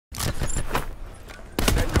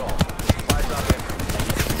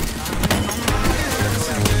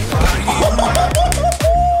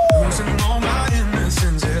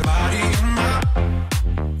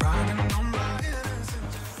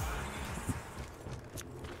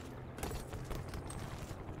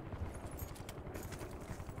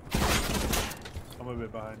I'm a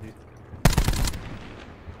bit behind you.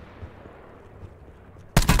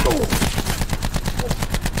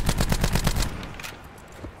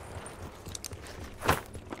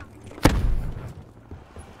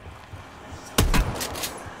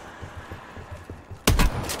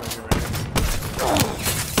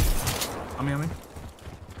 On me.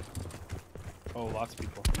 Oh, lots of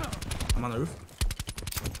people. I'm on the roof.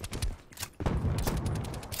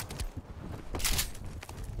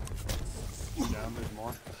 Down, there's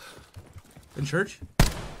more. In church?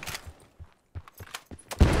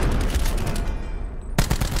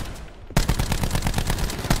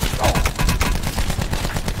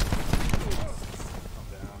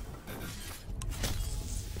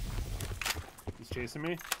 He's chasing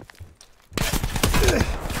me.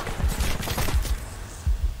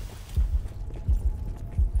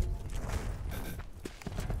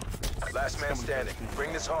 Last man standing.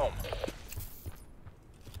 Bring this home.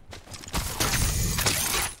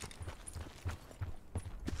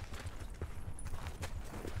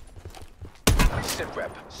 Sit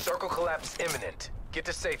rep. Circle collapse imminent. Get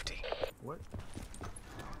to safety. What?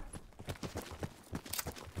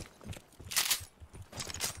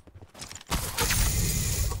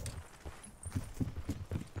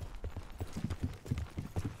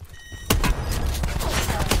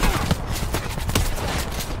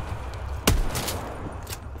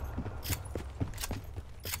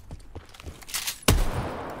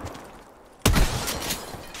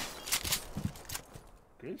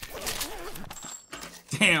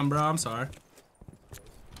 Damn, bro, I'm sorry.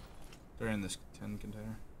 They're in this 10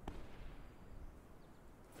 container.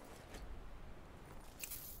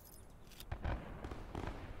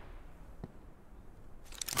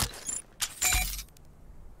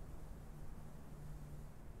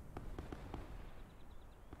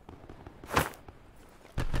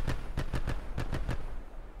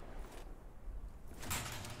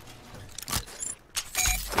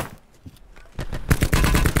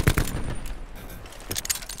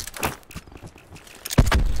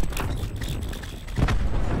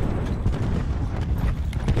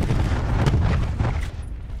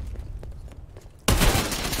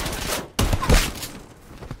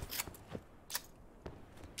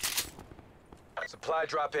 Supply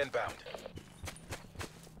drop inbound.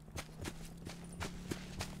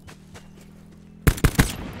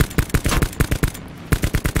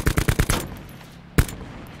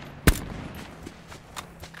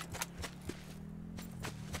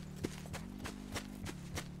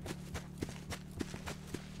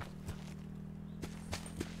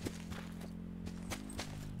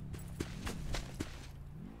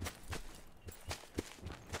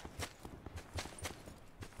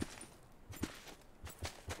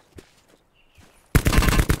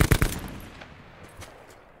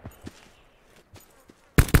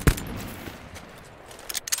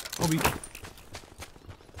 Obi.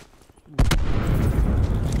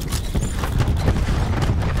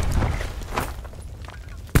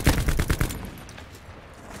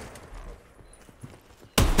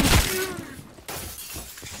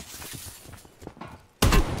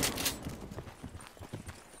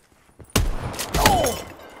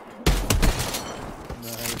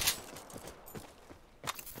 Nice.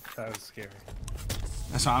 That was scary.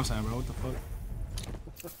 That's what I'm saying, bro. What the fuck?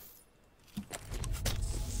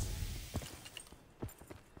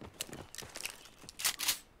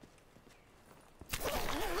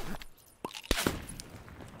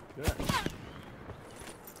 Good.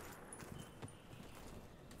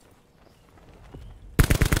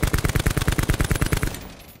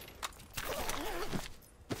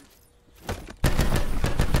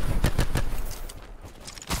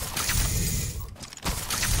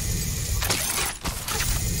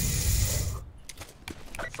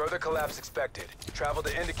 Further collapse expected. Travel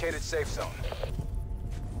to indicated safe zone.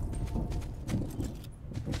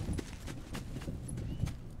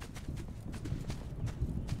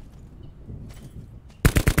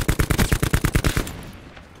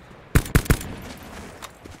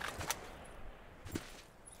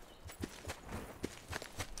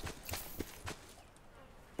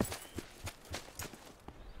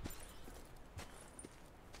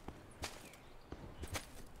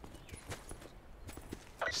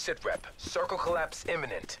 Sit rep. Circle collapse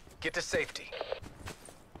imminent. Get to safety.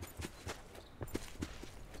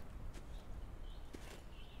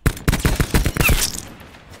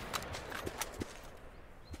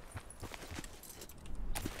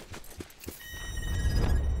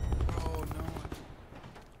 Oh no.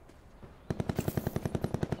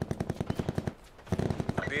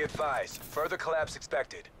 Be advised. Further collapse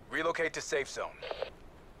expected. Relocate to safe zone.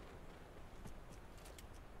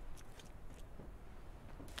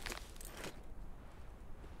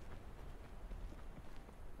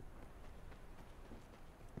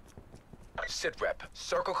 Sitrep.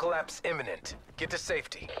 Circle collapse imminent. Get to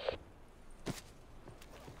safety.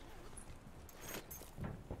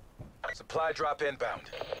 Supply drop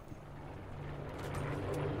inbound.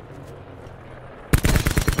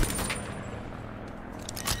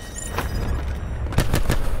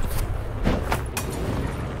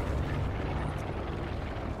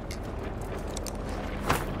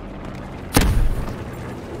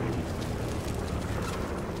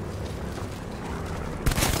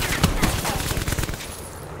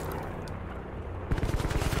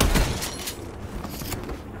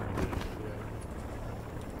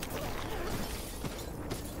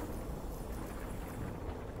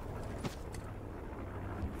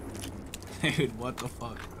 Dude, what the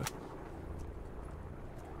fuck, bro?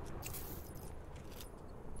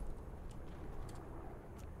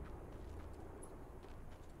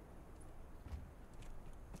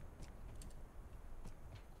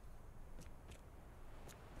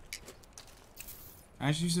 Can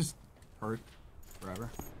I just use this perk forever?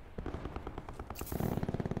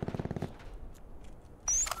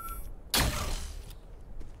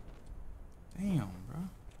 Damn, bro.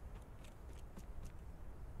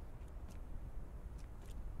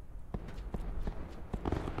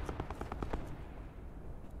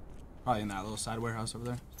 Probably in that little side warehouse over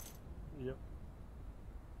there. Yep.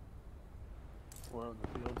 Or on the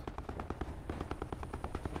field.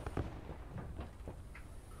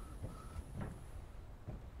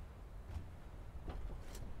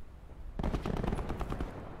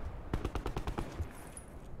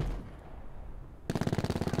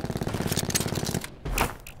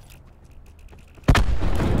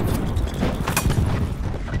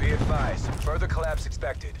 Be advised. Further collapse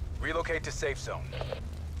expected. Relocate to safe zone.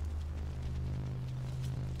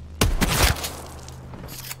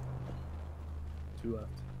 Two left.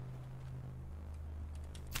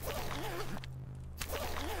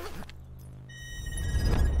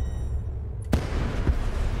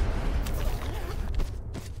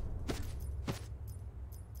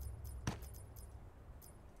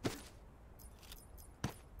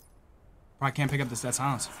 Probably can't pick up this dead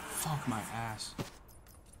silence. Fuck my ass.